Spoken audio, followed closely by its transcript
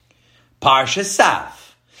Parsha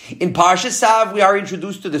Sav. In Parsha Sav, we are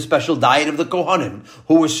introduced to the special diet of the Kohanim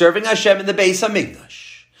who were serving Hashem in the Beis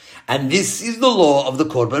HaMikdash. And this is the law of the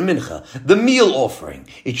Korban Mincha, the meal offering.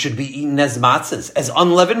 It should be eaten as matzahs, as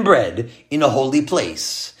unleavened bread in a holy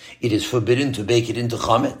place. It is forbidden to bake it into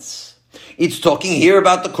chametz. It's talking here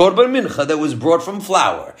about the Korban Mincha that was brought from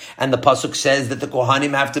flour. And the Pasuk says that the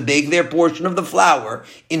Kohanim have to bake their portion of the flour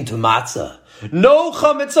into matzah. No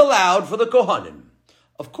chametz allowed for the Kohanim.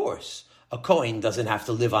 Of course, a Kohen doesn't have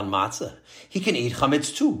to live on matzah. He can eat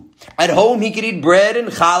chametz too. At home, he can eat bread and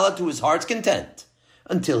challah to his heart's content,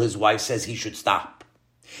 until his wife says he should stop.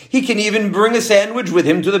 He can even bring a sandwich with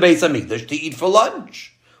him to the Beis HaMikdash to eat for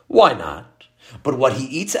lunch. Why not? But what he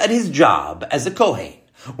eats at his job as a Kohen,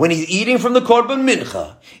 when he's eating from the Korban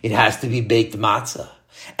Mincha, it has to be baked matzah.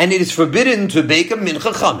 And it is forbidden to bake a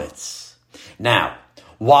mincha chametz. Now,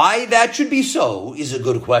 why that should be so is a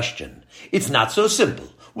good question. It's not so simple.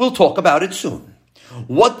 We'll talk about it soon.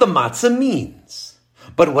 What the matzah means.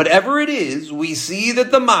 But whatever it is, we see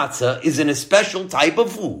that the matzah is in a special type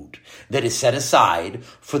of food that is set aside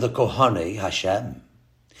for the Kohanei Hashem.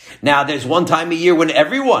 Now, there's one time a year when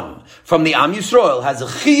everyone from the Am Yisrael has a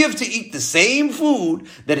chiyuv to eat the same food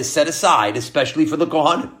that is set aside, especially for the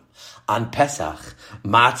Kohanim. On Pesach,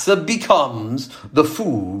 matzah becomes the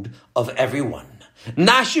food of everyone.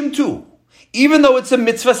 Nashim too. Even though it's a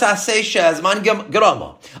mitzvah saseh she'azman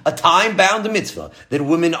gerama, a time-bound mitzvah that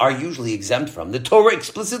women are usually exempt from, the Torah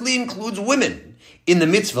explicitly includes women in the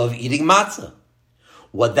mitzvah of eating matzah.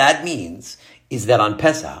 What that means is that on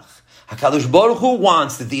Pesach, HaKadosh Baruch Hu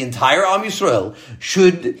wants that the entire Am Yisrael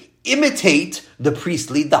should imitate the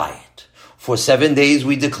priestly diet. For 7 days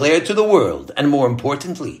we declare to the world, and more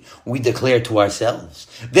importantly, we declare to ourselves,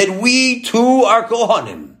 that we too are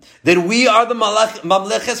Kohanim, that we are the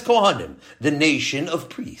Mamleches Kohanim, the nation of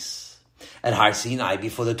priests. At Har Sinai,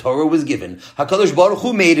 before the Torah was given, HaKadosh Baruch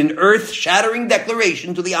Hu made an earth-shattering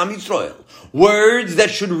declaration to the Am Yisrael, words that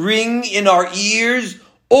should ring in our ears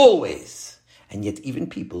always. And yet even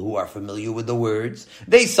people who are familiar with the words,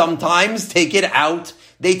 they sometimes take it out,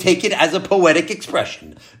 they take it as a poetic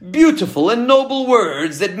expression. Beautiful and noble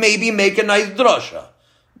words that maybe make a nice drasha.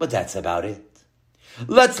 But that's about it.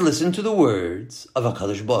 Let's listen to the words of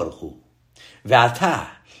HaKadosh Baruch Hu. Ve'ata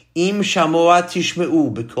im shamoa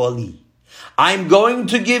tishme'u b'koli. I'm going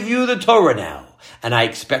to give you the Torah now, and I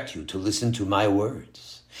expect you to listen to my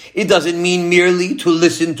words. It doesn't mean merely to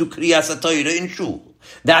listen to Kriyas HaTorah in shul.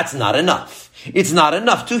 That's not enough. It's not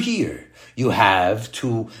enough to hear. You have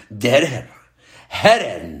to der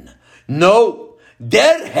heren. No,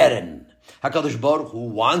 der heren. HaKadosh Baruch Hu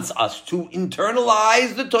wants us to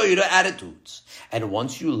internalize the Torah attitudes. And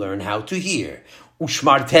once you learn how to hear,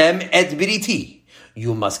 ushmartem et biriti,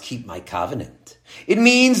 you must keep my covenant. It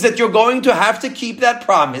means that you're going to have to keep that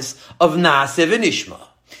promise of Naaseh v'nishma.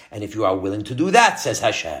 And if you are willing to do that, says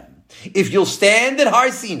Hashem, if you'll stand at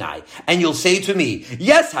Har Sinai and you'll say to me,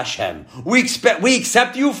 yes, Hashem, we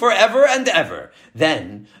accept you forever and ever,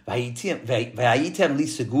 then v'hayitem li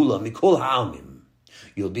segula mikol ha'amim,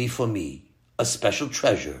 you'll be for me a special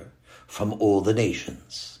treasure from all the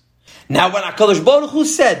nations. Now, when HaKadosh Baruch Hu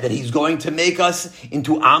said that He's going to make us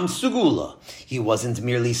into Am Segula, He wasn't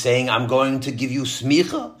merely saying, I'm going to give you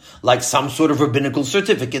smicha, like some sort of rabbinical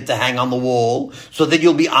certificate to hang on the wall, so that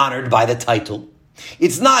you'll be honored by the title.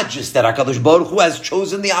 It's not just that HaKadosh Baruch Hu has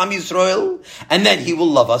chosen the Am Yisrael, and that He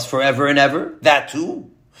will love us forever and ever, that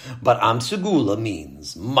too. But Am Segula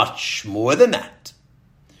means much more than that.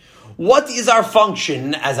 What is our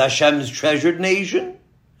function as Hashem's treasured nation?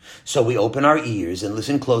 So we open our ears and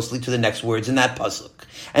listen closely to the next words in that pasuk.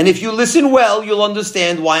 And if you listen well, you'll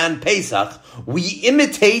understand why on Pesach we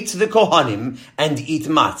imitate the Kohanim and eat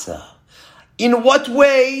matzah. In what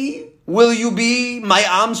way will you be my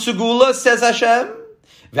Am Segula, says Hashem?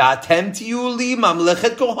 Ve'atem tiyu li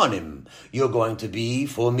mamlechet Kohanim. You're going to be,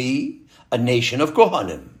 for me, a nation of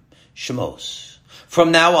Kohanim. Shemos.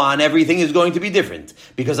 From now on, everything is going to be different,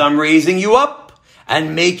 because I'm raising you up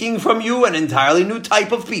and making from you an entirely new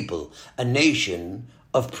type of people, a nation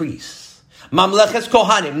of priests. Mamleches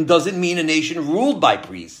Kohanim doesn't mean a nation ruled by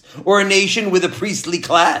priests, or a nation with a priestly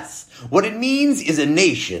class. What it means is a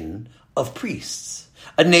nation of priests,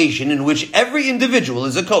 a nation in which every individual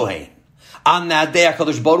is a Kohen. On that day,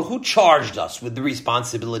 HaKadosh Baruch Hu charged us with the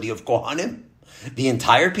responsibility of Kohanim. The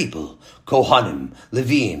entire people, Kohanim,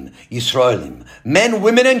 Levim, Yisraelim, men,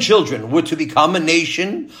 women, and children, were to become a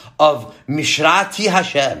nation of Mishrati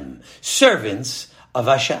Hashem, servants of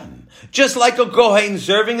Hashem. Just like a Kohen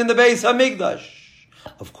serving in the Beis HaMikdash.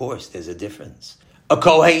 Of course, there's a difference. A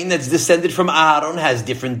Kohen that's descended from Aaron has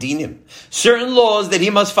different dinim, certain laws that he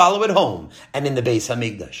must follow at home and in the Beis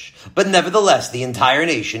HaMikdash. But nevertheless, the entire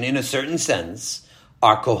nation, in a certain sense,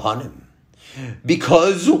 are Kohanim.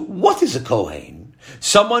 Because what is a Kohen?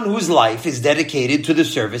 Someone whose life is dedicated to the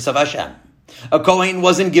service of Hashem. A Kohen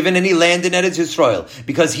wasn't given any land in Eretz Yisrael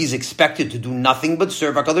because he's expected to do nothing but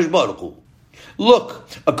serve HaKadosh Baruch Hu. Look,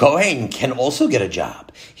 a Kohen can also get a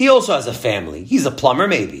job. He also has a family. He's a plumber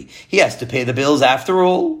maybe. He has to pay the bills after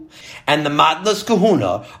all. And the matnas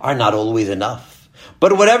kahuna are not always enough.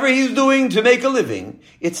 But whatever he's doing to make a living,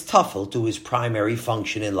 it's tuffle to his primary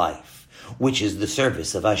function in life, which is the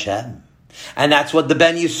service of Hashem. And that's what the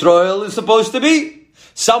Ben Yisrael is supposed to be.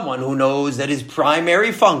 Someone who knows that his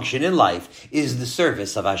primary function in life is the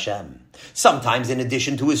service of Hashem. Sometimes, in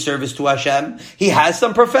addition to his service to Hashem, he has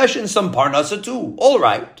some profession, some parnasa too. All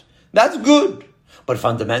right, that's good. But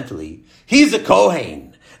fundamentally, he's a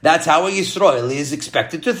Kohen. That's how a Yisrael is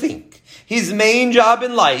expected to think. His main job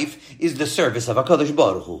in life is the service of HaKadosh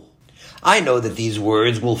Baruch Hu. I know that these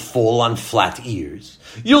words will fall on flat ears.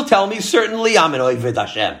 You'll tell me, certainly, I'm an Oved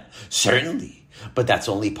Hashem. Certainly. But that's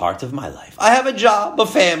only part of my life. I have a job, a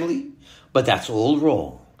family, but that's all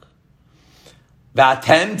wrong.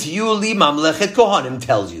 V'atem tiyu li mamlechet kohanim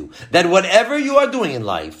tells you that whatever you are doing in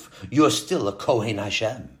life, you're still a Kohen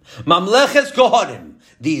Hashem. Mamlechet kohanim.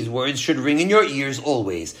 These words should ring in your ears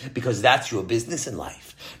always, because that's your business in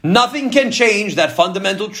life. Nothing can change that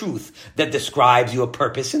fundamental truth that describes your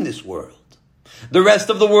purpose in this world. The rest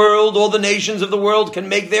of the world, all the nations of the world can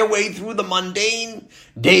make their way through the mundane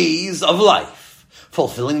days of life,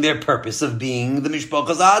 fulfilling their purpose of being the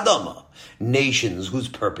Mishpachas Adama, nations whose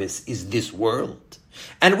purpose is this world.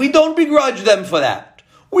 And we don't begrudge them for that.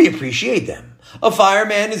 We appreciate them. A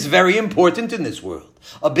fireman is very important in this world.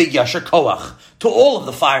 A big yasher koach to all of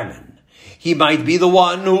the firemen. He might be the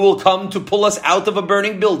one who will come to pull us out of a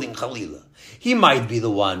burning building, Chalila. He might be the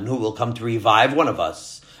one who will come to revive one of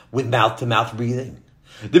us with mouth-to-mouth breathing.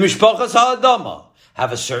 The Mishpachas Ha'adama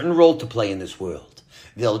have a certain role to play in this world.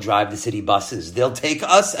 They'll drive the city buses. They'll take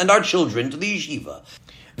us and our children to the yeshiva.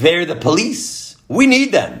 They're the police. We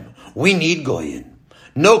need them. We need Goyin.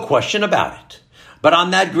 No question about it. But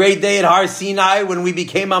on that great day at Har Sinai, when we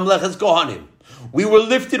became Mamlechet Kohanim, we were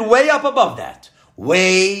lifted way up above that.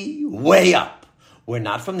 Way, way up. We're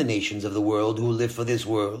not from the nations of the world who live for this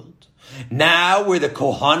world. Now we're the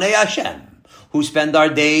Kohanei Hashem, who spend our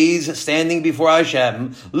days standing before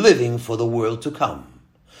Hashem, living for the world to come.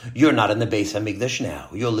 You're not in the Beis HaMikdash now.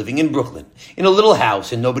 You're living in Brooklyn, in a little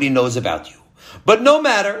house, and nobody knows about you. But no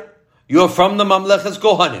matter, you're from the Mamlechet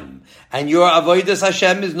Kohanim, and your Avodas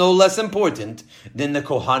Hashem is no less important than the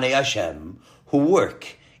Kohanei Hashem who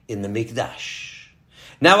work in the Mikdash.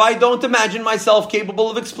 Now, I don't imagine myself capable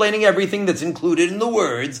of explaining everything that's included in the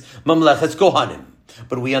words Mamlechet Kohanim.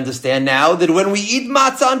 But we understand now that when we eat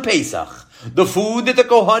matzah on Pesach, the food that the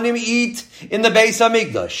Kohanim eat in the Beis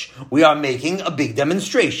HaMikdash, we are making a big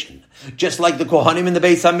demonstration. Just like the Kohanim in the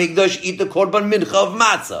Beis HaMikdash eat the Korban Mincha of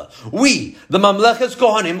matzah, we, the Mamlechet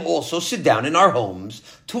Kohanim, also sit down in our homes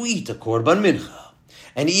to eat a Korban Mincha.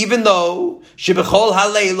 And even though Shebechol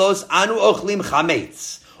Haleilos Anu Ochlim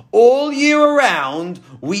Chametz, all year around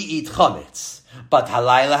we eat chametz, but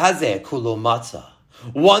Halayla Hazeh Kulo Matzah.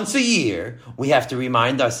 Once a year, we have to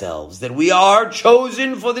remind ourselves that we are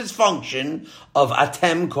chosen for this function of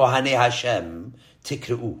Atem Kohanei Hashem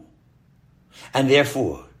Tikra'u. And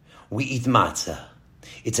therefore, we eat matzah.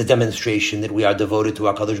 It's a demonstration that we are devoted to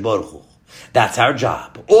HaKadosh Baruch Hu. That's our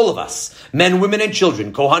job. All of us, men, women, and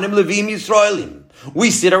children, Kohanim, Levim, Yisraelim. We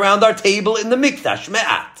sit around our table in the Mikdash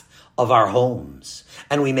Me'at of our homes.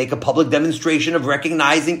 And we make a public demonstration of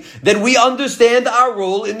recognizing that we understand our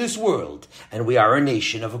role in this world. And we are a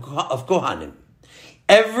nation of Kohanim.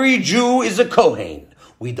 Every Jew is a Kohen.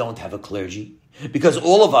 We don't have a clergy, because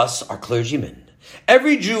all of us are clergymen.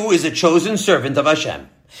 Every Jew is a chosen servant of Hashem.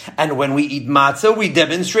 And when we eat matzah, we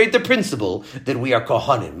demonstrate the principle that we are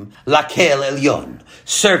Kohanim, Lakel Elyon,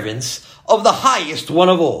 servants of the highest one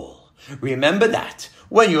of all. Remember that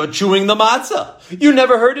when you're chewing the matzah. You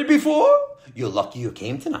never heard it before? You're lucky you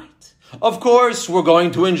came tonight. Of course, we're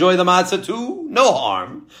going to enjoy the matzah too. No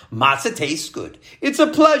harm. Matzah tastes good. It's a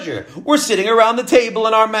pleasure. We're sitting around the table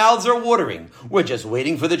and our mouths are watering. We're just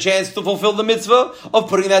waiting for the chance to fulfill the mitzvah of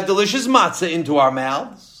putting that delicious matzah into our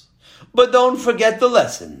mouths. But don't forget the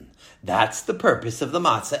lesson. That's the purpose of the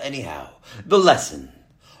matzah anyhow. The lesson.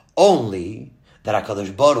 Only that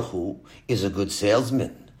HaKadosh Baruch Hu is a good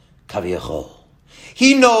salesman. Kaviyachol.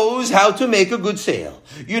 He knows how to make a good sale.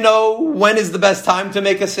 You know, when is the best time to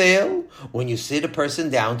make a sale? When you sit a person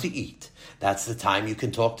down to eat. That's the time you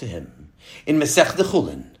can talk to him. In Masech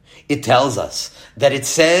Chulin, It tells us that it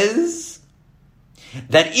says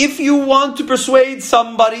that if you want to persuade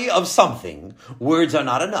somebody of something, words are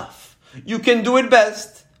not enough. You can do it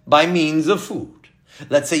best by means of food.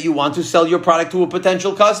 Let's say you want to sell your product to a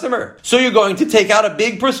potential customer. So you're going to take out a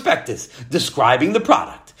big prospectus describing the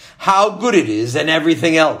product, how good it is, and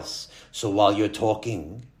everything else. So while you're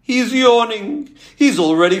talking, he's yawning. He's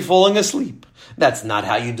already falling asleep. That's not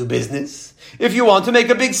how you do business. If you want to make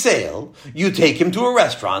a big sale, you take him to a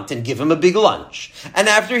restaurant and give him a big lunch. And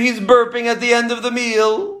after he's burping at the end of the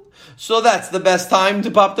meal, so that's the best time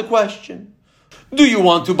to pop the question. Do you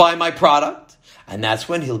want to buy my product? And that's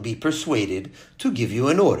when he'll be persuaded to give you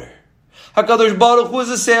an order. HaKadosh Baruch Hu is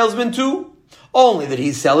a salesman too, only that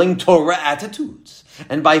he's selling Torah attitudes.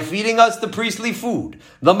 And by feeding us the priestly food,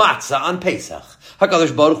 the matzah on Pesach,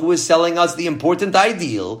 HaKadosh Baruch Hu is selling us the important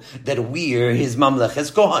ideal that we're his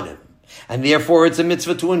mamleches kohanim. And therefore it's a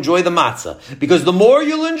mitzvah to enjoy the matzah, because the more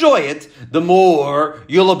you'll enjoy it, the more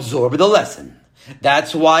you'll absorb the lesson.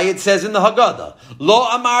 That's why it says in the Haggadah, Lo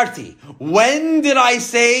amarti, when did I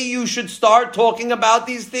say you should start talking about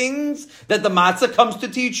these things that the matzah comes to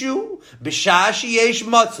teach you? B'shah sheyesh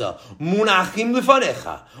matzah, munachim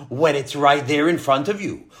lefanecha, when it's right there in front of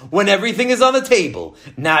you, when everything is on the table.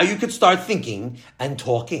 Now you could start thinking and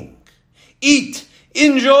talking. Eat,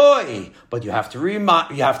 enjoy, but you have to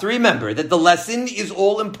remember that the lesson is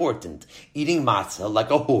all important. Eating matzah like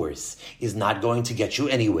a horse is not going to get you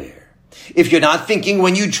anywhere if you're not thinking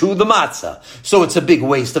when you chew the matzah. So it's a big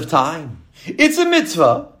waste of time. It's a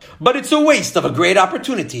mitzvah, but it's a waste of a great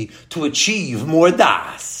opportunity to achieve more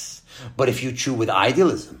das. But if you chew with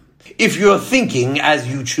idealism, if you're thinking as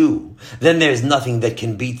you chew, then there's nothing that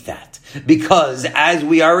can beat that. Because as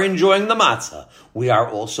we are enjoying the matzah, we are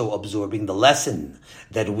also absorbing the lesson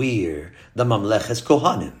that we're the mamleches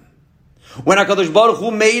kohanim. When HaKadosh Baruch Hu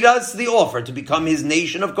made us the offer to become his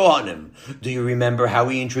nation of Kohanim, do you remember how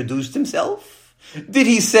he introduced himself? Did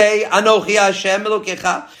he say, Anochi Hashem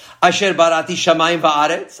Elokecha, Asher barati shamayim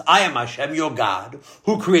va'aretz? I am Hashem, your God,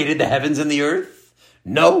 who created the heavens and the earth?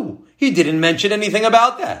 No, he didn't mention anything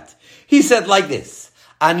about that. He said like this,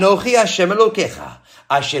 Anochi Hashem Elokecha,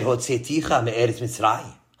 Asher hotzeticha me'eretz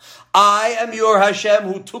Mitzrayim. I am your Hashem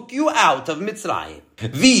who took you out of Mitzrayim.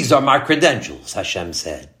 These are my credentials, Hashem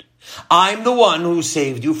said. I'm the one who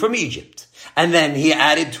saved you from Egypt. And then he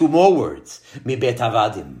added two more words. Mi bet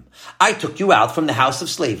avadim. I took you out from the house of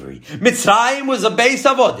slavery. Mitzrayim was a base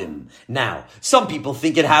avodim. Now, some people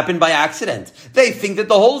think it happened by accident. They think that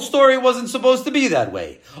the whole story wasn't supposed to be that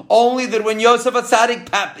way. Only that when Yosef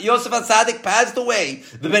HaTzadik passed away,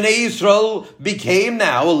 the Bnei Yisrael became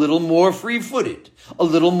now a little more free-footed, a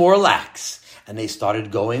little more lax. And they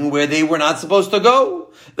started going where they were not supposed to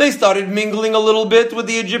go. They started mingling a little bit with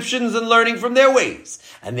the Egyptians and learning from their ways.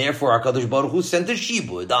 And therefore HaKadosh Baruch Hu sent a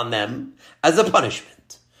shibud on them as a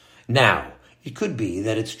punishment. Now, it could be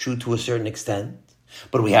that it's true to a certain extent,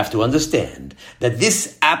 but we have to understand that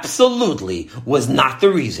this absolutely was not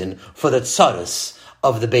the reason for the tzaras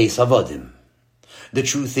of the Beis Avodim. The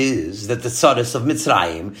truth is that the tzaras of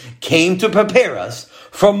Mitzrayim came to prepare us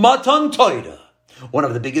for Matan Torah. One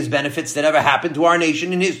of the biggest benefits that ever happened to our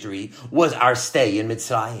nation in history was our stay in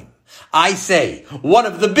Mitzrayim. I say, one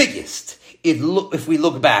of the biggest. If we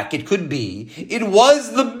look back, it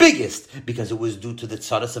was the biggest, because it was due to the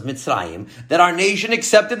tzaras of Mitzrayim that our nation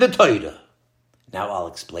accepted the Torah. Now I'll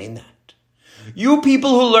explain that. You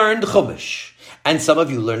people who learned Chumash, and some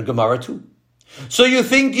of you learned Gemara too. So you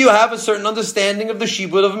think you have a certain understanding of the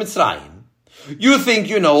Shibud of Mitzrayim. You think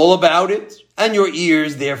you know all about it, and your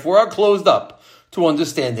ears therefore are closed up to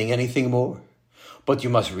understanding anything more. But you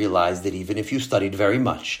must realize that even if you studied very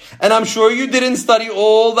much, and I'm sure you didn't study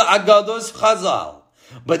all the Agados Chazal,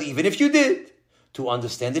 but even if you did, to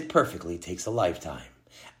understand it perfectly takes a lifetime.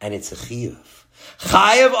 And it's a chiyuv.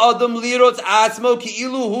 Chayav adam lirot atzmo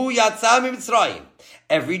ki'ilu hu yatsa mitzrayim.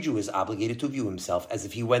 Every Jew is obligated to view himself as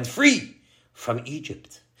if he went free from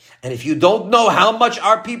Egypt. And if you don't know how much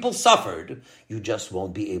our people suffered, you just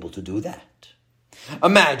won't be able to do that.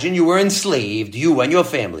 Imagine you were enslaved, you and your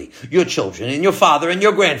family, your children and your father and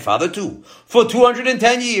your grandfather too. For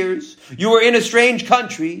 210 years, you were in a strange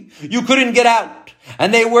country. You couldn't get out.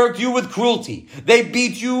 And they worked you with cruelty. They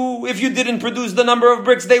beat you if you didn't produce the number of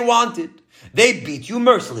bricks they wanted. They beat you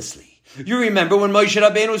mercilessly. You remember when Moshe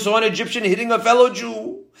Rabbeinu saw an Egyptian hitting a fellow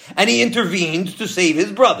Jew, and he intervened to save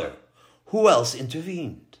his brother. Who else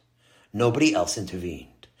intervened? Nobody else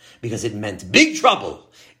intervened, because it meant big trouble.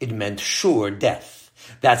 It meant sure death.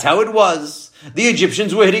 That's how it was. The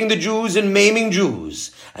Egyptians were hitting the Jews and maiming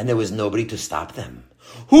Jews, and there was nobody to stop them.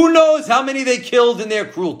 Who knows how many they killed in their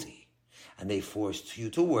cruelty? And they forced you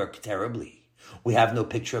to work terribly. We have no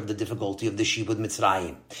picture of the difficulty of the Shibud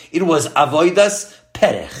Mitzrayim. It was avodas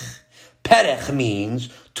perech. Perech means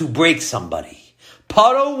to break somebody.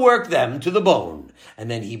 Paro worked them to the bone, and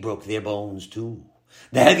then he broke their bones too.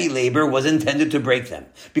 The heavy labor was intended to break them,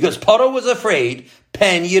 because Paro was afraid,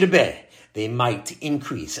 pen yirbeh, they might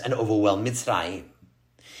increase and overwhelm Mitzrayim.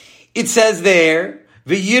 It says there,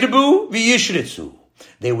 v'yirbu v'yishritzu.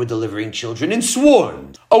 They were delivering children in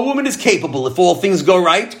swarms. A woman is capable, if all things go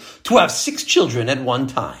right, to have 6 children at one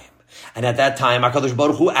time. And at that time, HaKadosh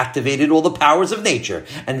Baruch Hu activated all the powers of nature,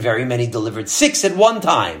 and very many delivered 6 at one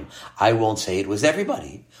time. I won't say it was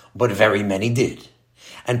everybody, but very many did.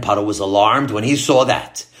 And Paro was alarmed when he saw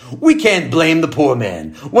that. We can't blame the poor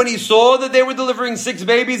man. When he saw that they were delivering 6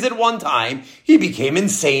 babies at one time, he became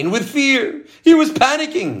insane with fear. He was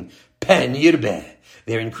panicking. Pen yirbeh.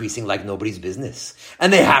 They're increasing like nobody's business,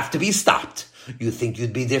 and they have to be stopped. You think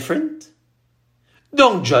you'd be different?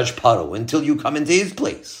 Don't judge Paro until you come into his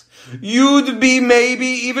place. You'd be maybe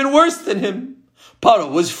even worse than him.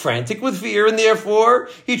 Paro was frantic with fear, and therefore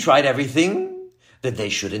he tried everything that they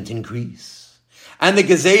shouldn't increase. And the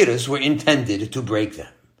Gezeirus were intended to break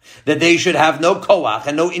them, that they should have no koach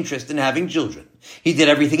and no interest in having children. He did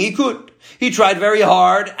everything he could. He tried very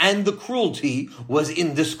hard, and the cruelty was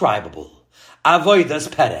indescribable. Avodas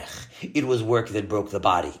perech. It was work that broke the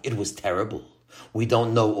body. It was terrible. We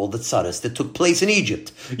don't know all the tzaras that took place in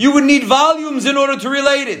Egypt. You would need volumes in order to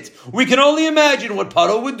relate it. We can only imagine what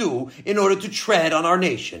Paro would do in order to tread on our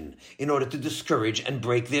nation, in order to discourage and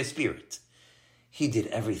break their spirit. He did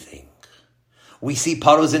everything. We see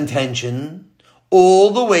Paro's intention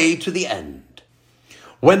all the way to the end.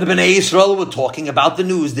 When the Bnei Yisrael were talking about the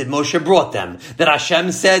news that Moshe brought them, that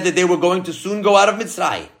Hashem said that they were going to soon go out of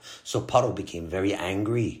Mitzrayim, so Paro became very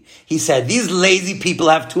angry. He said, these lazy people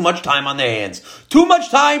have too much time on their hands, too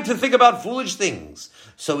much time to think about foolish things.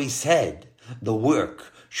 So he said, the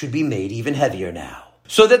work should be made even heavier now,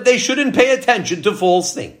 so that they shouldn't pay attention to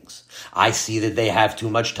false things. I see that they have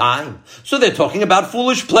too much time, so they're talking about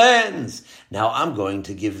foolish plans. Now I'm going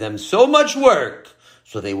to give them so much work,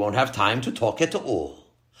 so they won't have time to talk at all.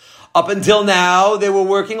 Up until now, they were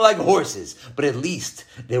working like horses, but at least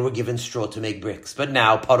they were given straw to make bricks. But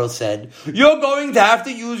now, Paro said, you're going to have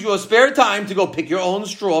to use your spare time to go pick your own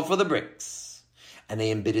straw for the bricks. And they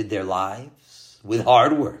embittered their lives with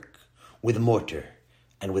hard work, with mortar,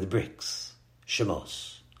 and with bricks.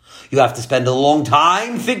 Shemos. You have to spend a long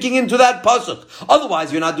time thinking into that pasuk.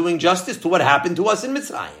 Otherwise, you're not doing justice to what happened to us in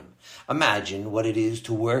Mitzrayim. Imagine what it is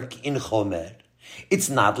to work in Chomer. It's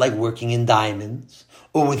not like working in diamonds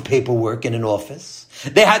or with paperwork in an office.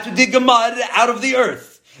 They had to dig mud out of the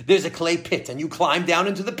earth. There's a clay pit, and you climb down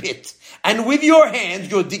into the pit. And with your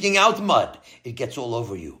hands, you're digging out mud. It gets all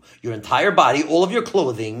over you. Your entire body, all of your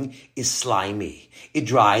clothing is slimy. It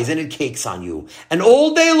dries and it cakes on you. And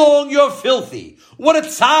all day long, you're filthy. What a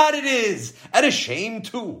tzad it is, and a shame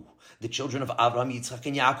too. The children of Avraham, Yitzchak,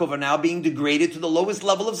 and Yaakov are now being degraded to the lowest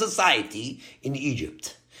level of society in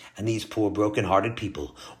Egypt. And these poor broken-hearted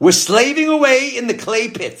people were slaving away in the clay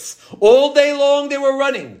pits. All day long they were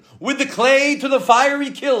running with the clay to the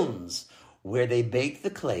fiery kilns, where they baked the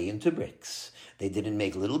clay into bricks. They didn't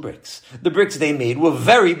make little bricks. The bricks they made were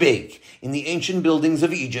very big. In the ancient buildings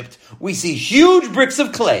of Egypt, we see huge bricks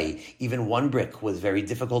of clay. Even one brick was very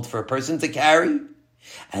difficult for a person to carry.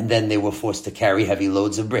 And then they were forced to carry heavy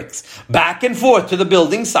loads of bricks back and forth to the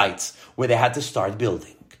building sites where they had to start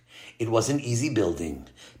building. It wasn't easy building.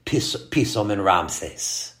 Pisom and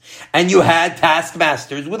Ramses. And you had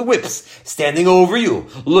taskmasters with whips standing over you,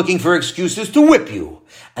 looking for excuses to whip you.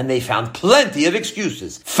 And they found plenty of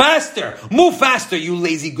excuses. Faster! Move faster, you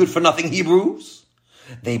lazy good-for-nothing Hebrews!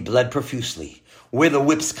 They bled profusely, where the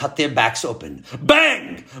whips cut their backs open.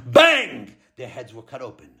 Bang! Bang! Their heads were cut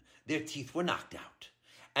open. Their teeth were knocked out.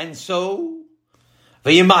 And so,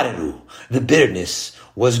 V'yimareru, the bitterness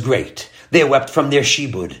was great. They wept from their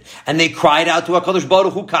shibud, and they cried out to HaKadosh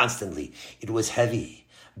Baruch Hu constantly. It was heavy,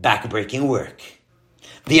 back-breaking work.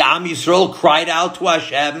 The Am Yisrael cried out to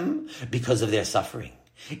Hashem because of their suffering.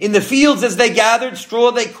 In the fields, as they gathered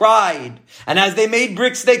straw, they cried. And as they made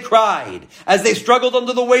bricks, they cried. As they struggled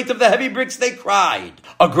under the weight of the heavy bricks, they cried.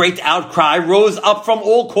 A great outcry rose up from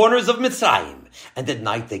all corners of Mitzrayim. And at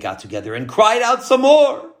night they got together and cried out some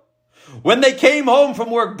more. When they came home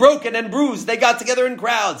from work broken and bruised, they got together in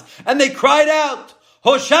crowds and they cried out,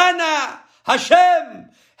 Hoshana, Hashem,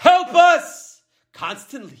 help us!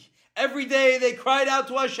 Constantly, every day they cried out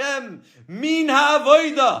to Hashem, Min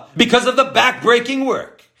ha'avoida, because of the back-breaking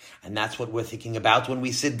work. And that's what we're thinking about when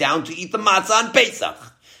we sit down to eat the matzah on Pesach.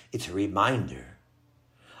 It's a reminder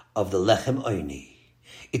of the lechem oini.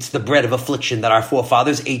 It's the bread of affliction that our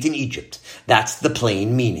forefathers ate in Egypt. That's the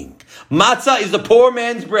plain meaning. Matzah is the poor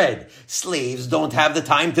man's bread. Slaves don't have the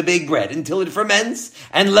time to bake bread until it ferments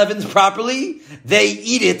and leavens properly. They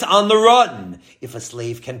eat it on the run. If a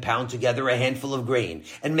slave can pound together a handful of grain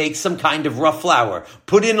and make some kind of rough flour,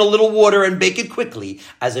 put in a little water and bake it quickly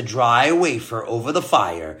as a dry wafer over the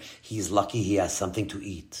fire, he's lucky he has something to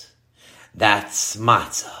eat. That's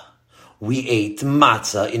matzah. We ate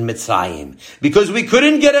matzah in Mitzrayim because we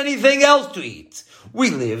couldn't get anything else to eat.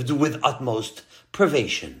 We lived with utmost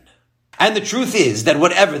privation. And the truth is that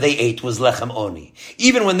whatever they ate was lechem oni.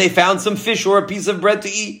 Even when they found some fish or a piece of bread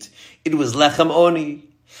to eat, it was lechem oni.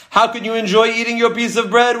 How can you enjoy eating your piece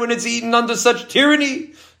of bread when it's eaten under such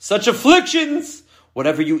tyranny, such afflictions?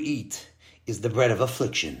 Whatever you eat is the bread of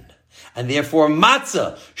affliction. And therefore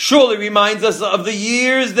matzah surely reminds us of the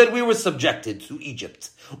years that we were subjected to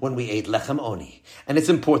Egypt when we ate lechem oni. And it's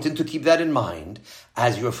important to keep that in mind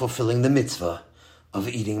as you're fulfilling the mitzvah of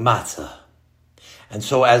eating matzah. And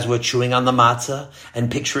so as we're chewing on the matzah and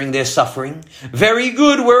picturing their suffering, very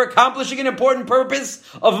good, we're accomplishing an important purpose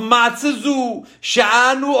of matzah zu,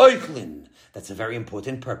 sha'anu oichlin. That's a very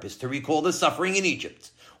important purpose, to recall the suffering in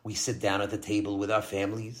Egypt. We sit down at the table with our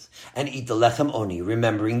families and eat the lechem oni,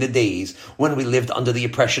 remembering the days when we lived under the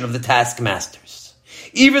oppression of the taskmasters.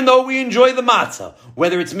 Even though we enjoy the matzah,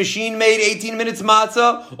 whether it's machine-made 18 minutes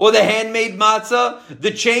matzah or the handmade matzah,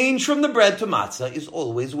 the change from the bread to matzah is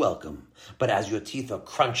always welcome. But as your teeth are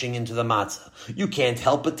crunching into the matzah, you can't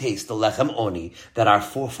help but taste the lechem oni that our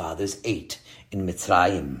forefathers ate in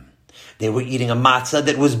Mitzrayim. They were eating a matzah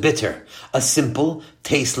that was bitter, a simple,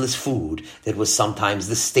 tasteless food that was sometimes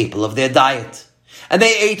the staple of their diet. And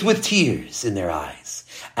they ate with tears in their eyes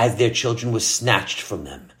as their children were snatched from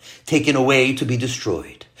them, taken away to be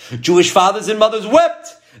destroyed. Jewish fathers and mothers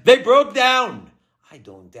wept. They broke down. I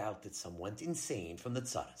don't doubt that some went insane from the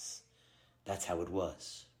tzaras. That's how it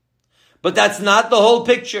was. But that's not the whole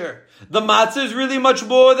picture. The matzah is really much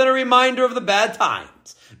more than a reminder of the bad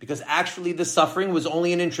times, because actually the suffering was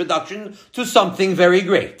only an introduction to something very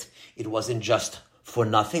great. It wasn't just for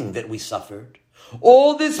nothing that we suffered.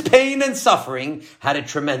 All this pain and suffering had a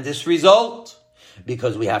tremendous result,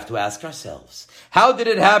 because we have to ask ourselves, how did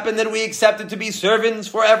it happen that we accepted to be servants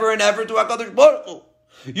forever and ever to HaKadosh Baruch Hu?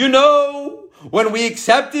 You know, when we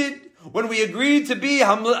agreed to be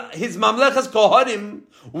his Mamlechas Kohanim,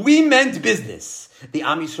 we meant business. The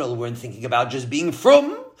Am Yisrael weren't thinking about just being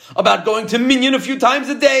frum, about going to minyan a few times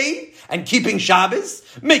a day, and keeping Shabbos,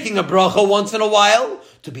 making a bracha once in a while.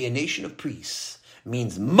 To be a nation of priests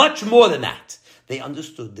means much more than that. They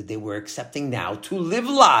understood that they were accepting now to live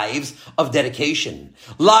lives of dedication,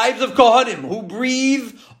 lives of Kohanim who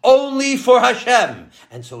breathe only for Hashem.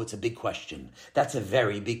 And so it's a big question. That's a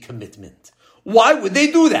very big commitment. Why would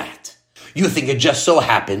they do that? You think it just so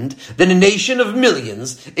happened that a nation of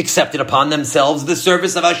millions accepted upon themselves the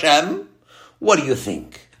service of Hashem? What do you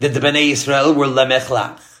think? That the Bnei Israel were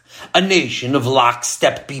lemechlach, a nation of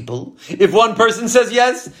lockstep people? If one person says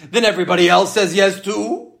yes, then everybody else says yes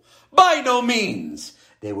too? By no means.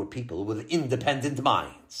 They were people with independent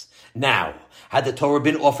minds. Now, had the Torah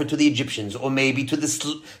been offered to the Egyptians, or maybe to the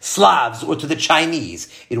Slavs, or to the Chinese,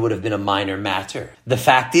 it would have been a minor matter. The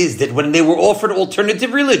fact is that when they were offered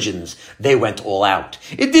alternative religions, they went all out.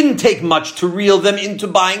 It didn't take much to reel them into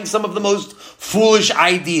buying some of the most foolish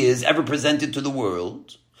ideas ever presented to the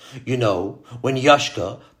world. You know, when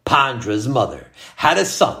Yashka, Pandra's mother, had a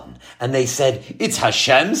son, and they said, it's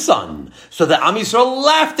Hashem's son, so the Am Yisrael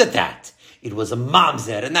laughed at that. It was a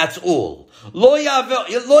mamzer, and that's all. Lo yavo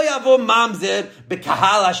mamzer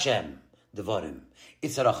bekahal Hashem. Devarim.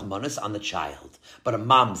 It's a rachmanis on the child, but a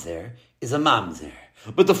mamzer is a mamzer.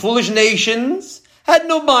 But the foolish nations had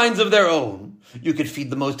no minds of their own. You could feed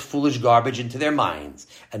the most foolish garbage into their minds,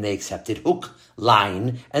 and they accepted hook,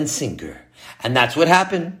 line, and sinker. And that's what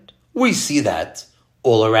happened. We see that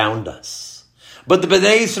all around us. But the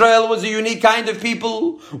Bnei Israel was a unique kind of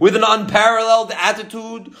people with an unparalleled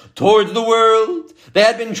attitude towards the world. They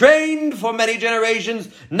had been trained for many generations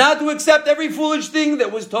not to accept every foolish thing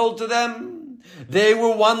that was told to them. They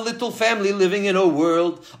were one little family living in a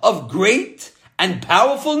world of great and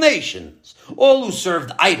powerful nations, all who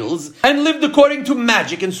served idols and lived according to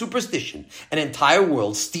magic and superstition, an entire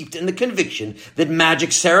world steeped in the conviction that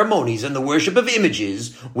magic ceremonies and the worship of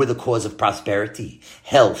images were the cause of prosperity,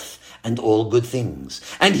 health, and all good things.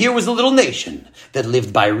 And here was a little nation that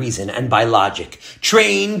lived by reason and by logic,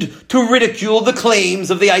 trained to ridicule the claims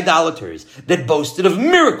of the idolaters that boasted of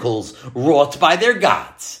miracles wrought by their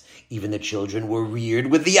gods. Even the children were reared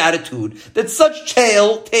with the attitude that such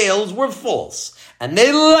tales were false, and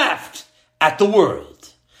they laughed at the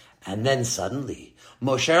world. And then suddenly,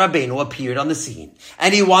 Moshe Rabbeinu appeared on the scene,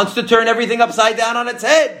 and he wants to turn everything upside down on its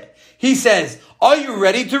head. He says, are you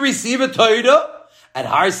ready to receive a Torah? At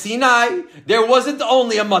Har Sinai, there wasn't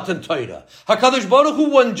only a Matan Torah. HaKadosh Baruch Hu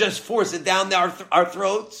wouldn't just force it down our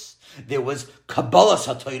throats. There was Kabbalah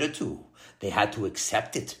HaTorah too. They had to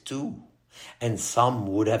accept it too. And some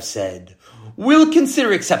would have said, we'll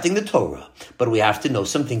consider accepting the Torah, but we have to know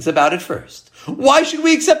some things about it first. Why should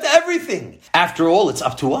we accept everything? After all, it's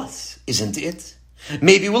up to us, isn't it?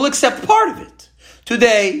 Maybe we'll accept part of it.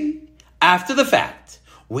 Today, after the fact,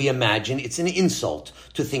 we imagine it's an insult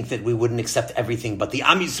to think that we wouldn't accept everything, but the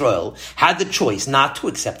Am Yisrael had the choice not to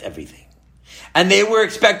accept everything. And they were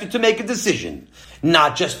expected to make a decision,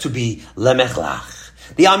 not just to be lemechlach.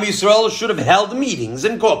 The Am Yisrael should have held meetings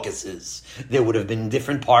and caucuses. There would have been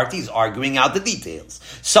different parties arguing out the details.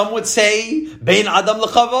 Some would say, Bein Adam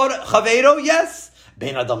l'chaveiro, yes.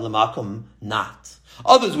 Bein Adam l'makom, not.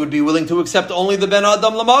 Others would be willing to accept only the Ben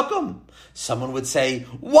Adam l'makom. Someone would say,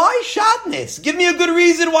 why shatnez? Give me a good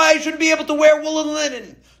reason why I should be able to wear wool and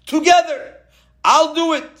linen. Together. I'll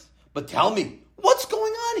do it. But tell me, what's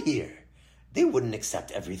going on here? They wouldn't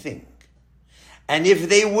accept everything. And if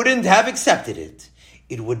they wouldn't have accepted it,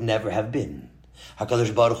 it would never have been.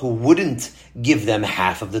 HaKadosh Baruch Hu wouldn't give them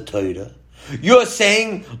half of the Torah. You're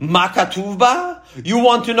saying, Ma katuv ba? You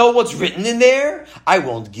want to know what's written in there? I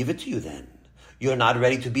won't give it to you then. You're not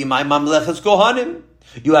ready to be my Mamleches Kohanim.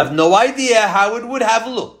 You have no idea how it would have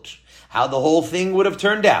looked, how the whole thing would have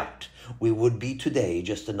turned out. We would be today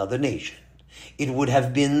just another nation. It would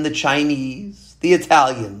have been the Chinese, the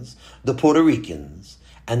Italians, the Puerto Ricans,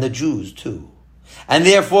 and the Jews too. And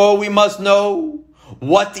therefore we must know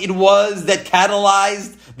what it was that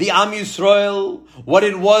catalyzed the Am Yisrael, what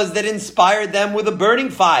it was that inspired them with a burning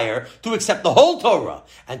fire to accept the whole Torah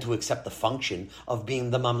and to accept the function of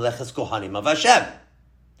being the Mamleches Kohanim of Hashem.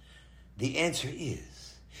 The answer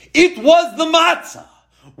is, it was the matzah.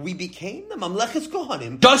 We became the Mamleches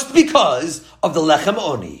Kohanim just because of the Lechem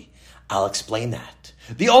Oni. I'll explain that.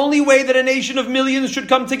 The only way that a nation of millions should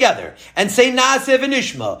come together and say Naaseh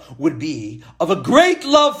v'nishma would be of a great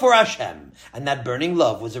love for Hashem. And that burning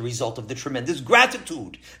love was a result of the tremendous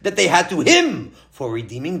gratitude that they had to Him for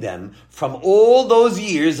redeeming them from all those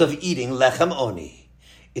years of eating Lechem Oni.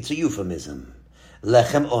 It's a euphemism.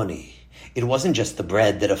 Lechem Oni. It wasn't just the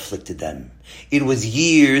bread that afflicted them. It was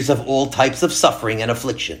years of all types of suffering and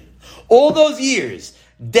affliction. All those years,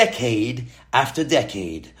 decade after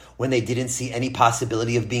decade, when they didn't see any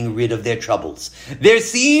possibility of being rid of their troubles. There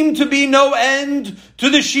seemed to be no end to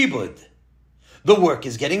the shibud. The work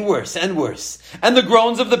is getting worse and worse, and the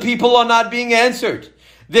groans of the people are not being answered.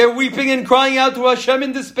 They're weeping and crying out to Hashem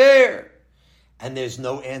in despair. And there's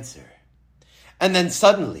no answer. And then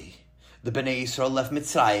suddenly, the Bnei Yisrael left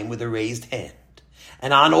Mitzrayim with a raised hand.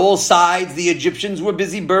 And on all sides, the Egyptians were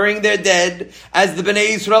busy burying their dead as the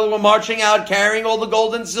Bnei Yisrael were marching out carrying all the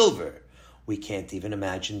gold and silver. We can't even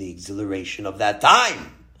imagine the exhilaration of that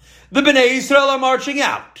time. The Bnei Yisrael are marching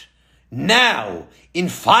out. Now, in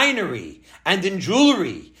finery and in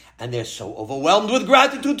jewelry. And they're so overwhelmed with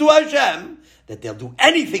gratitude to Hashem that they'll do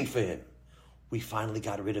anything for Him. We finally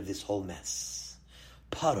got rid of this whole mess.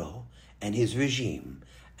 Paro and his regime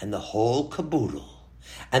and the whole caboodle.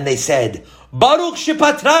 And they said, Baruch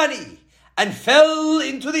Shepatrani, and fell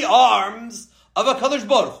into the arms of HaKadosh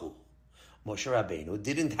Baruch Hu. Moshe Rabbeinu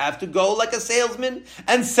didn't have to go like a salesman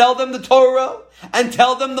and sell them the Torah and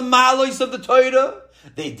tell them the malos of the Torah.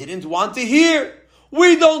 They didn't want to hear.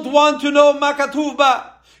 We don't want to know Ma katuv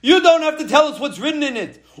ba. You don't have to tell us what's written in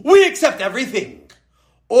it. We accept everything.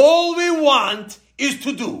 All we want is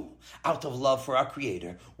to do. Out of love for our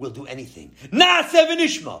Creator, we'll do anything. Naaseh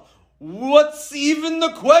v'nishma. What's even the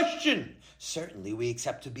question? Certainly we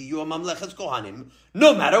accept to be your Mamleches Kohanim,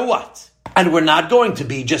 no matter what. And we're not going to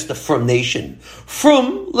be just a frum nation.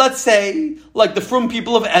 Frum, let's say, like the frum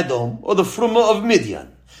people of Edom, or the frum of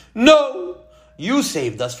Midian. No, you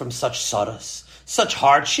saved us from such saras, such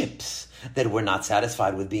hardships, that we're not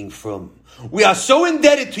satisfied with being frum. We are so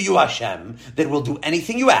indebted to you, Hashem, that we'll do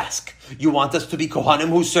anything you ask. You want us to be Kohanim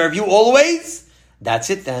who serve you always? That's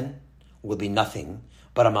it then. We'll be nothing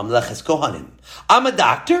but a Mamleches Kohanim. I'm a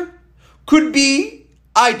doctor. Could be,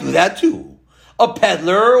 I do that too. A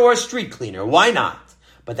peddler or a street cleaner, why not?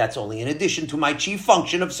 But that's only in addition to my chief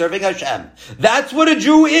function of serving Hashem. That's what a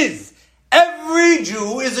Jew is. Every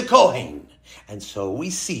Jew is a Kohen. And so we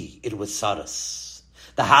see it was Saras.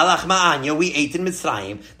 The halach ma'anya we ate in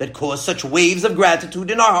Mitzrayim that caused such waves of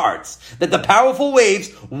gratitude in our hearts, that the powerful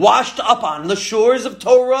waves washed up on the shores of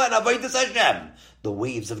Torah and Avodas Hashem. The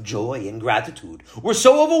waves of joy and gratitude were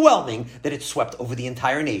so overwhelming that it swept over the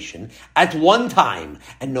entire nation at one time,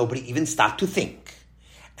 and nobody even stopped to think.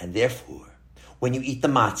 And therefore, when you eat the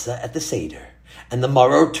matzah at the Seder, and the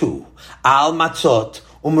maror too, al matzot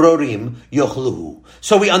umrorim yochluhu.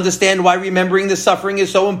 So we understand why remembering the suffering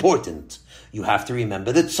is so important. You have to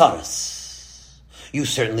remember the tzaras. You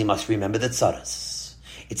certainly must remember the tzaras.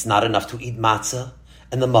 It's not enough to eat matzah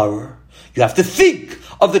and the maror. You have to think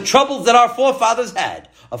of the troubles that our forefathers had.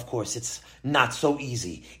 Of course, it's not so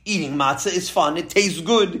easy. Eating matzah is fun. It tastes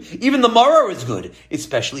good. Even the maror is good,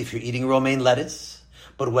 especially if you're eating romaine lettuce.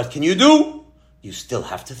 But what can you do? You still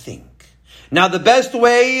have to think. Now, the best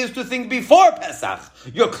way is to think before Pesach.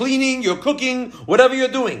 You're cleaning, you're cooking, whatever you're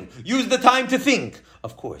doing. Use the time to think.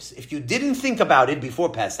 Of course, if you didn't think about it before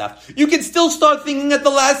Pesach, you can still start thinking at the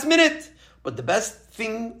last minute. But the best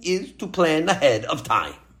thing is to plan ahead of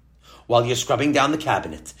time. While you're scrubbing down the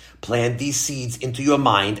cabinet, plant these seeds into your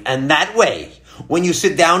mind, and that way, when you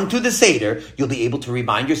sit down to the Seder, you'll be able to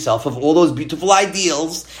remind yourself of all those beautiful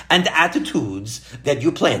ideals and attitudes that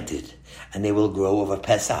you planted. And they will grow over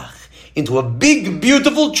Pesach into a big,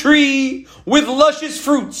 beautiful tree with luscious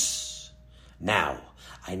fruits. Now,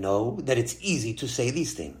 I know that it's easy to say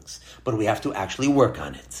these things, but we have to actually work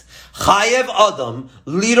on it. Chayev Adam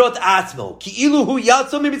lirot atzmo ki'ilu hu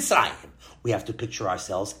yatso mimitzrayim. We have to picture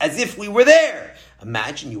ourselves as if we were there.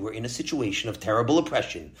 Imagine you were in a situation of terrible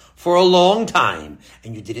oppression for a long time,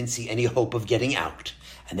 and you didn't see any hope of getting out.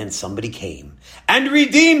 And then somebody came and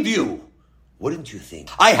redeemed you. Wouldn't you think?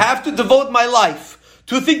 I have to devote my life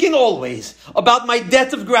to thinking always about my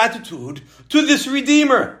debt of gratitude to this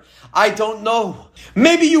Redeemer. I don't know.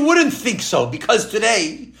 Maybe you wouldn't think so, because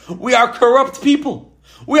today we are corrupt people.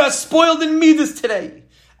 We are spoiled in midas today,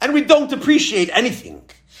 and we don't appreciate anything.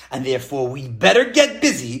 And therefore we better get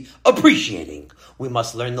busy appreciating. We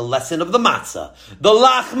must learn the lesson of the matzah, the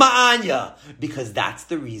lachma anya, because that's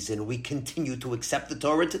the reason we continue to accept the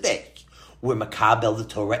Torah today. We're makabel the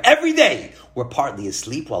Torah every day. We're partly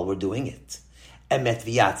asleep while we're doing it. Emet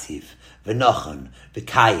v'yatziv, v'nochon,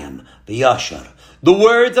 v'kayim, v'yashar. The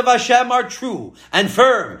words of Hashem are true and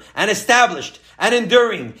firm and established and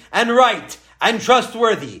enduring and right and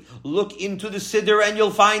trustworthy. Look into the Siddur and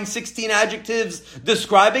you'll find 16 adjectives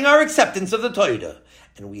describing our acceptance of the Torah.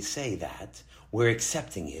 And we say that we're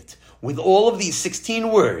accepting it with all of these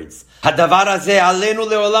 16 words. Hadavar hazeh aleinu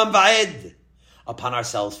leolam va'ed. Upon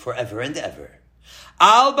ourselves forever and ever.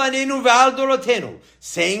 Al banenu v'al dorotenu.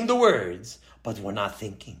 Saying the words, but we're not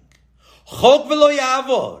thinking. Chok v'lo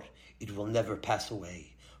ya'avor. It will never pass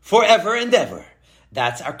away. Forever and ever.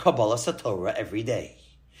 That's our Kabbalah Satorah every day.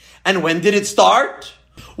 And when did it start?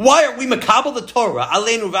 Why are we makabel the Torah,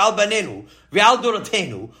 aleinu v'al banenu, v'al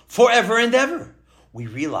dorotenu, forever and ever? We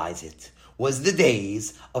realize it was the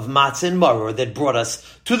days of Matzah and Maror that brought us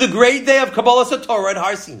to the great day of Kabbalah Satorah at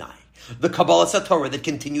Har Sinai. The Kabbalah Satorah that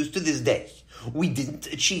continues to this day. We didn't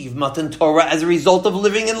achieve Matan Torah as a result of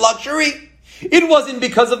living in luxury. It wasn't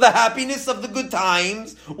because of the happiness of the good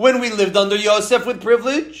times when we lived under Yosef with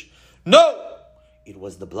privilege. No, it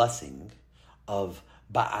was the blessing of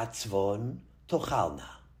Ba'atzvon Tochalna,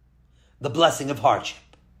 the blessing of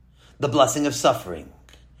hardship, the blessing of suffering.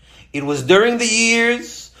 It was during the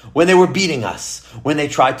years when they were beating us, when they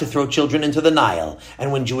tried to throw children into the Nile,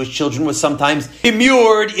 and when Jewish children were sometimes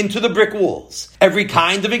immured into the brick walls. Every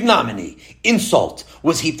kind of ignominy, insult,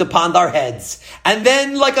 was heaped upon our heads. And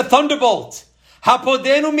then, like a thunderbolt,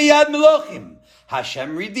 Hapodenu miyad melochim,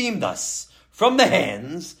 Hashem redeemed us from the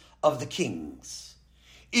hands of the kings.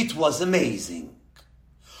 It was amazing.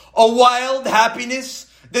 A wild happiness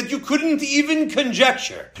that you couldn't even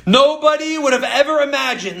conjecture. Nobody would have ever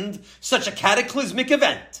imagined such a cataclysmic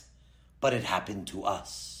event. But it happened to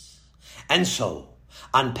us. And so,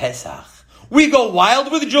 on Pesach, we go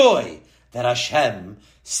wild with joy that Hashem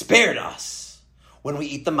spared us. When we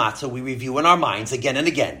eat the matzah, we review in our minds again and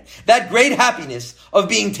again that great happiness of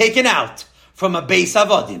being taken out from a Beis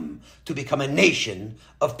Avodim to become a nation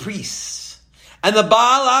of priests. And the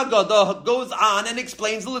Baal Haggadah goes on and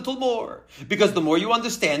explains a little more. Because the more you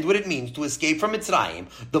understand what it means to escape from Mitzrayim,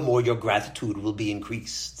 the more your gratitude will be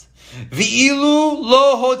increased. V'ilu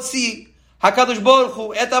lo hotzi HaKadosh Baruch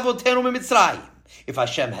Hu et avotenu miMitzrayim. If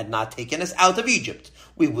Hashem had not taken us out of Egypt,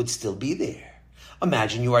 we would still be there.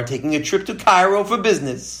 Imagine you are taking a trip to Cairo for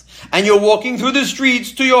business, and you're walking through the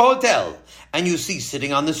streets to your hotel, and you see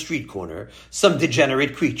sitting on the street corner some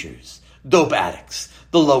degenerate creatures, dope addicts,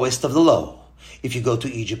 the lowest of the low. If you go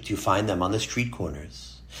to Egypt, you find them on the street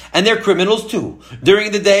corners. And they're criminals too.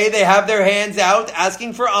 During the day, they have their hands out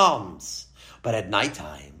asking for alms. But at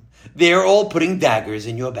nighttime, they're all putting daggers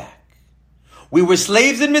in your back. We were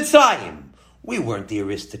slaves in Mitzrayim. We weren't the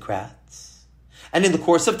aristocrats. And in the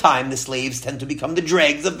course of time, the slaves tend to become the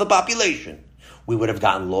dregs of the population. We would have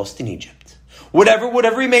gotten lost in Egypt. Whatever would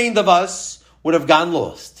have remained of us would have gone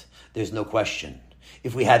lost. There's no question.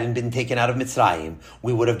 If we hadn't been taken out of Mitzrayim,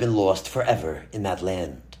 we would have been lost forever in that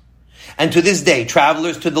land. And to this day,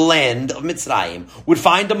 travelers to the land of Mitzrayim would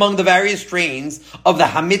find among the various strains of the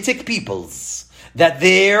Hamitic peoples that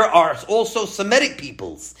there are also Semitic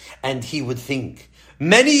peoples. And he would think,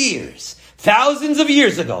 many years, thousands of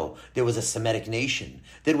years ago, there was a Semitic nation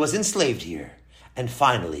that was enslaved here. And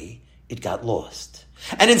finally, it got lost.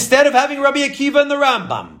 And instead of having Rabbi Akiva and the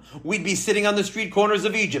Rambam, we'd be sitting on the street corners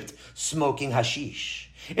of Egypt, smoking hashish.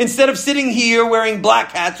 Instead of sitting here wearing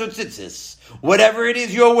black hats or tzitzis, whatever it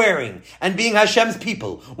is you're wearing, and being Hashem's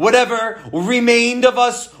people, whatever remained of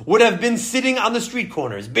us would have been sitting on the street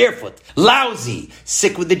corners, barefoot, lousy,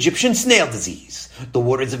 sick with Egyptian snail disease. The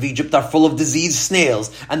waters of Egypt are full of diseased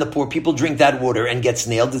snails, and the poor people drink that water and get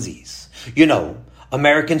snail disease. You know,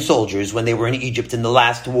 American soldiers, when they were in Egypt in the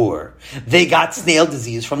last war, they got snail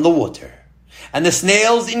disease from the water. And the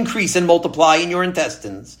snails increase and multiply in your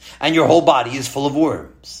intestines, and your whole body is full of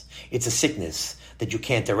worms. It's a sickness that you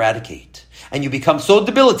can't eradicate. And you become so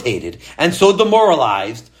debilitated and so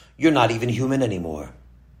demoralized, you're not even human anymore.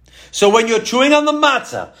 So when you're chewing on the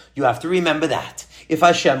matzah, you have to remember that. If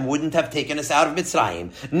Hashem wouldn't have taken us out of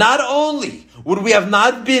Mitzrayim, not only would we have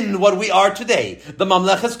not been what we are today, the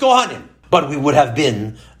Mamleches Kohanim, but we would have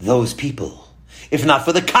been those people. If not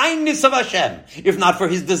for the kindness of Hashem, if not for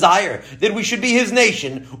His desire that we should be His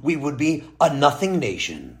nation, we would be a nothing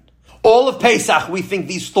nation. All of Pesach, we think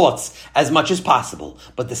these thoughts as much as possible,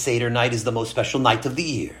 but the Seder night is the most special night of the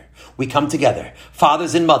year. We come together,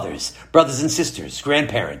 fathers and mothers, brothers and sisters,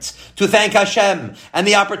 grandparents, to thank Hashem, and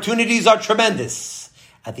the opportunities are tremendous.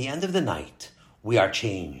 At the end of the night, we are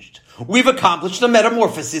changed. We've accomplished a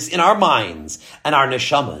metamorphosis in our minds and our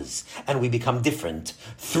neshamas, and we become different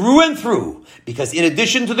through and through, because in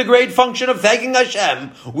addition to the great function of thanking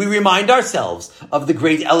Hashem, we remind ourselves of the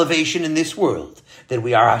great elevation in this world, that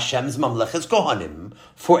we are Hashem's Mamleches Kohanim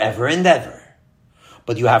forever and ever.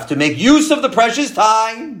 But you have to make use of the precious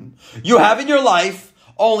time. You have in your life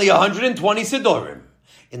only 120 Sidorim.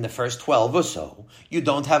 In the first 12 or so, you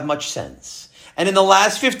don't have much sense. And in the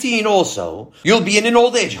last 15 also, you'll be in an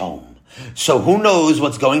old age home. So who knows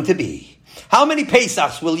what's going to be? How many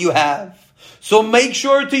Pesachs will you have? So make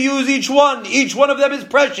sure to use each one. Each one of them is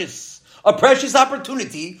precious. A precious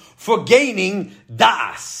opportunity for gaining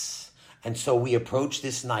das. And so we approach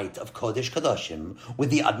this night of Kodesh Kadoshim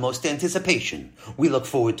with the utmost anticipation. We look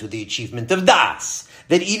forward to the achievement of das,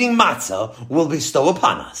 that eating matzah will bestow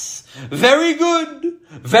upon us. Very good.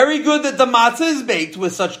 Very good that the matzah is baked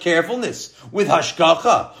with such carefulness, with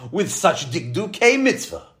hashgacha, with such dikdukei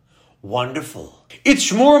mitzvah. Wonderful.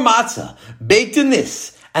 It's shmur matzah, baked in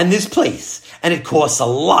this and this place, and it costs a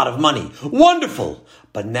lot of money. Wonderful.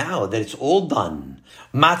 But now that it's all done,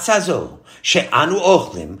 matzah zo, she'anu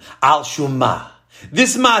ochlim al shumah.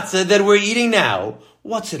 This matzah that we're eating now,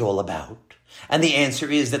 what's it all about? And the answer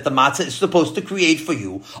is that the matzah is supposed to create for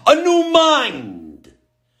you a new mind.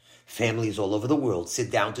 Families all over the world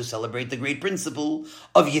sit down to celebrate the great principle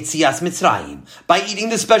of Yitzias Mitzrayim by eating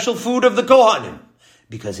the special food of the Kohanim,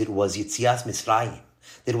 because it was Yitzias Mitzrayim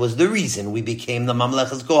that was the reason we became the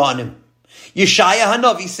Mamleches Kohanim. Yeshaya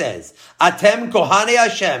Hanavi says, Atem Kohanei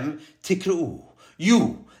Hashem Tikru'u.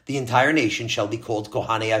 You, the entire nation, shall be called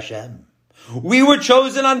Kohanei Hashem. We were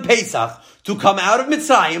chosen on Pesach to come out of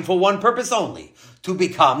Mitzrayim for one purpose only, to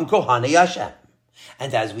become Kohanei Hashem.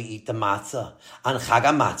 And as we eat the matzah on Chag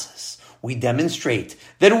HaMatzos, we demonstrate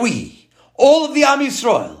that we, all of the Am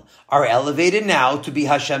Yisrael, are elevated now to be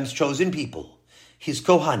Hashem's chosen people, His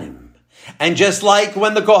Kohanim. And just like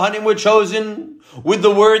when the Kohanim were chosen with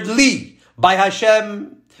the word Li by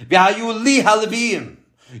Hashem, V'hayu Li Halevim,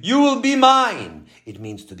 you will be mine. It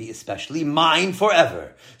means to be especially mine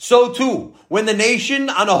forever. So too, when the nation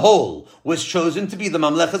on a whole was chosen to be the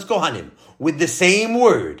Mamleches Kohanim, with the same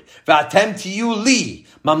word, V'atem tiyu li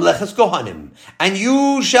Mamleches Kohanim, and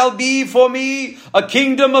you shall be for me a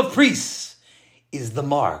kingdom of priests, is the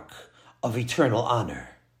mark of eternal honor.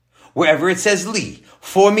 Wherever it says li,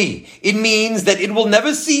 for me, it means that it will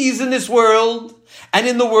never cease in this world and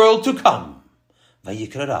in the world to come.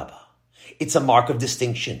 Vayikra Rabbah. It's a mark of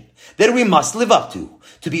distinction that we must live up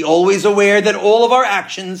to be always aware that all of our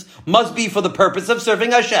actions must be for the purpose of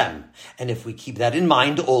serving Hashem. And if we keep that in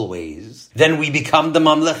mind always, then we become the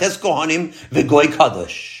Mamleches Kohanim V'Goy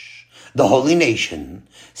Kadosh, the holy nation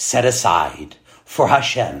set aside for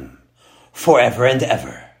Hashem forever and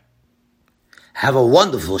ever. Have a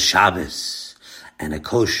wonderful Shabbos and a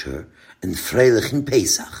kosher and freilichen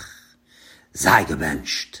Pesach. Sei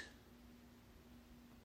gebencht.